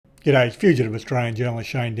G'day, it's fugitive Australian journalist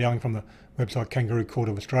Shane Dowling from the website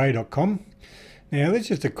kangaroocourtofaustralia.com. Now, this is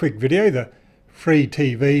just a quick video. The Free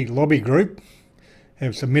TV Lobby Group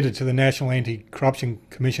have submitted to the National Anti-Corruption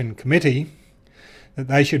Commission Committee that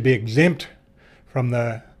they should be exempt from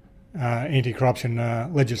the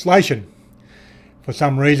anti-corruption legislation. For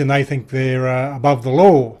some reason, they think they're above the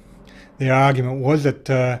law. Their argument was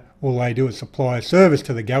that all they do is supply a service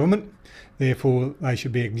to the government, therefore they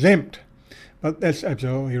should be exempt. But that's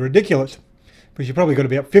absolutely ridiculous, because you've probably got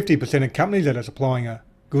about 50% of companies that are supplying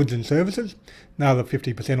goods and services, another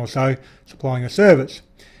 50% or so supplying a service.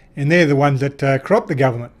 And they're the ones that corrupt the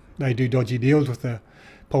government. They do dodgy deals with the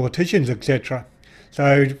politicians, etc.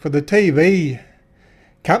 So for the TV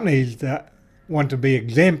companies that want to be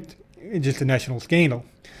exempt, it's just a national scandal.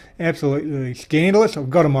 Absolutely scandalous.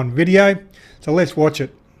 I've got them on video, so let's watch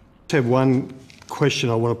it. I have one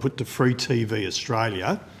question I want to put to Free TV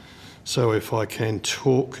Australia. So if I can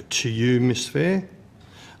talk to you, Ms Fair.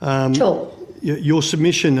 Sure. Your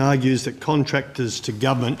submission argues that contractors to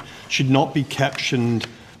government should not be captioned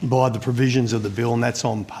by the provisions of the bill, and that's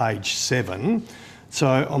on page 7. So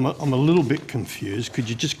I'm a little bit confused. Could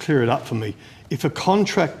you just clear it up for me? If a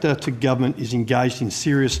contractor to government is engaged in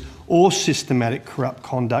serious or systematic corrupt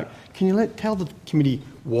conduct, can you tell the committee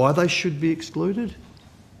why they should be excluded?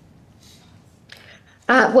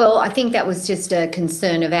 Well, I think that was just a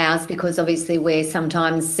concern of ours, because obviously we're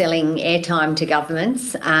sometimes selling airtime to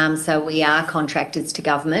governments, so we are contractors to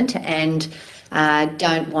government and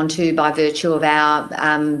don't want to, by virtue of our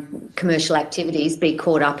commercial activities, be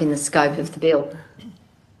caught up in the scope of the bill.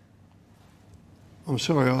 I'm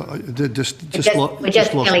sorry, we're just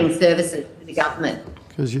selling services to the government.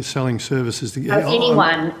 Because you're selling services to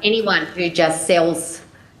anyone who just sells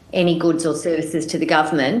any goods or services to the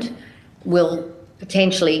government will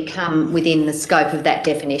potentially come within the scope of that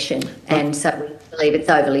definition, and so we believe it's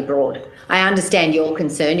overly broad. I understand your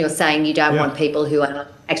concern. You're saying you don't want people who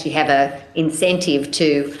actually have an incentive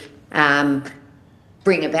to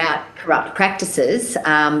bring about corrupt practices.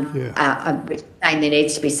 I'm saying there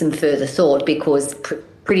needs to be some further thought, because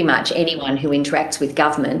pretty much anyone who interacts with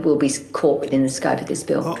government will be caught within the scope of this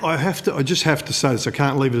bill. I just have to say this. I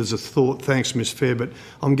can't leave it as a thought. Thanks, Ms Fair, but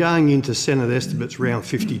I'm going into Senate estimates round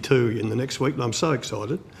 52 in the next week, and I'm so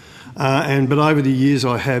excited. But over the years,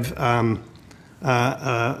 I have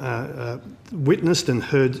witnessed and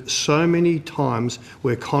heard so many times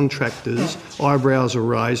where contractors' eyebrows are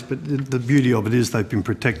raised, but the beauty of it is they've been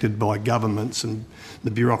protected by governments and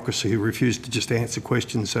the bureaucracy who refuse to just answer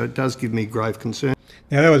questions, so it does give me grave concern.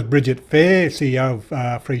 Now, that was Bridget Fair, CEO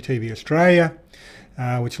of Free TV Australia,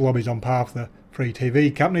 which lobbies on behalf of the free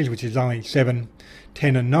TV companies, which is only 7,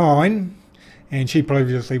 10 and 9. And she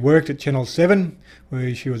previously worked at Channel 7,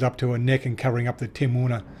 where she was up to her neck in covering up the Tim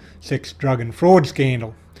Warner sex, drug and fraud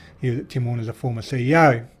scandal. Tim Warner's a former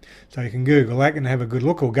CEO. So you can Google that and have a good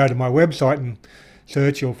look, or go to my website and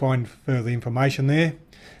search. You'll find further information there.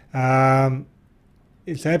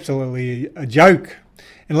 It's absolutely a joke.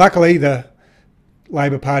 And luckily, the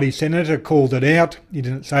Labor Party senator called it out. He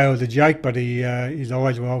didn't say it was a joke, but his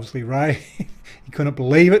eyes were obviously raised. He couldn't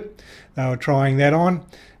believe it. They were trying that on,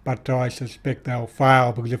 but I suspect they'll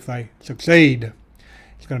fail, because if they succeed,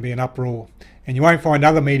 it's going to be an uproar. And you won't find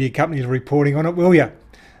other media companies reporting on it, will you?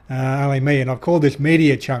 Only me. And I've called this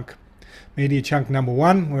Media Chunk. Media Chunk number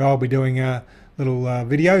 1, where I'll be doing little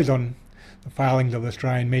videos on the failings of the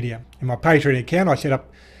Australian media. In my Patreon account, I set up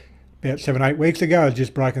about 7-8 weeks ago. I was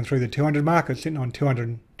just broken through the 200 mark. It's sitting on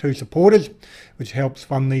 202 supporters, which helps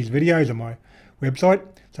fund these videos on my website.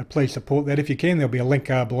 So please support that if you can. There'll be a link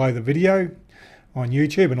below the video on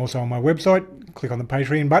YouTube and also on my website. Click on the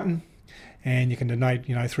Patreon button and you can donate,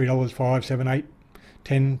 $3, $5, $7, $8,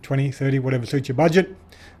 $10, $20, $30, whatever suits your budget.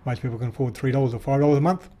 Most people can afford $3 or $5 a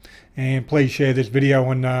month. And please share this video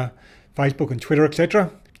on Facebook and Twitter, etc.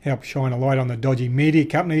 Help shine a light on the dodgy media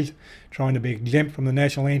companies trying to be exempt from the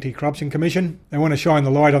National Anti-Corruption Commission. They want to shine the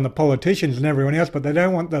light on the politicians and everyone else, but they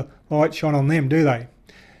don't want the light shone on them, do they?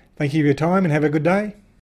 Thank you for your time and have a good day.